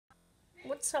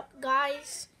What's up,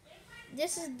 guys?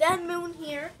 This is Dead Moon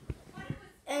here,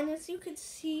 and as you can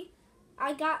see,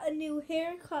 I got a new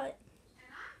haircut.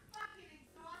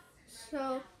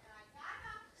 So,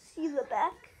 see the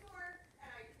back,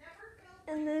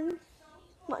 and then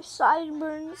my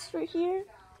sideburns right here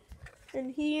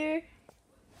and here.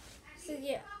 So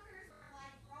yeah.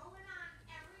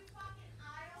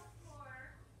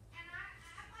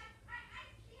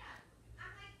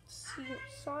 See my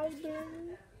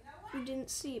sideburn. You didn't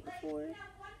see it before.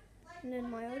 And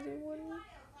then my other one.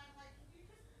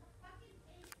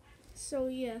 So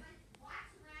yeah.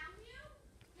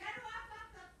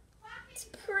 It's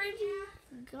pretty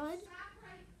good.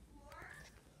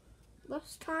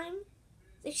 Last time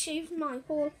they shaved my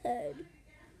whole head.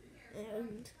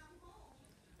 And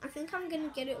I think I'm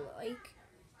gonna get it like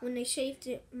when they shaved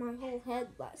my whole head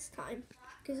last time.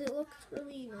 Because it looked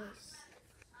really nice.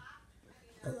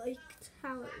 I liked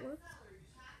how it looked.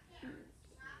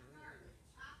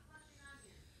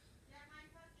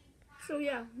 So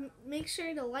yeah, make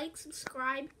sure to like,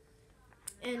 subscribe,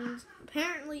 and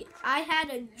apparently I had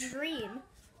a dream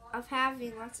of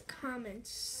having lots of comments,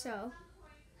 so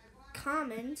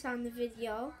comment on the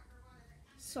video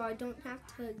so I don't have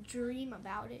to dream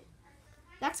about it.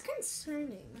 That's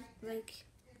concerning. Like,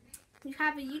 you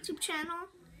have a YouTube channel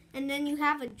and then you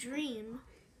have a dream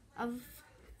of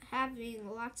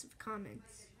having lots of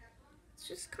comments. It's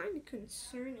just kind of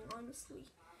concerning, honestly.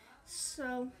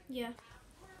 So yeah.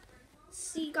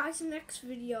 See you guys in the next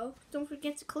video. Don't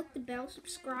forget to click the bell,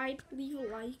 subscribe, leave a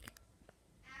like,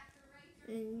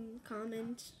 and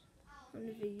comment on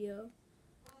the video.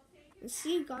 And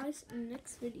see you guys in the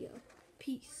next video.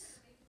 Peace.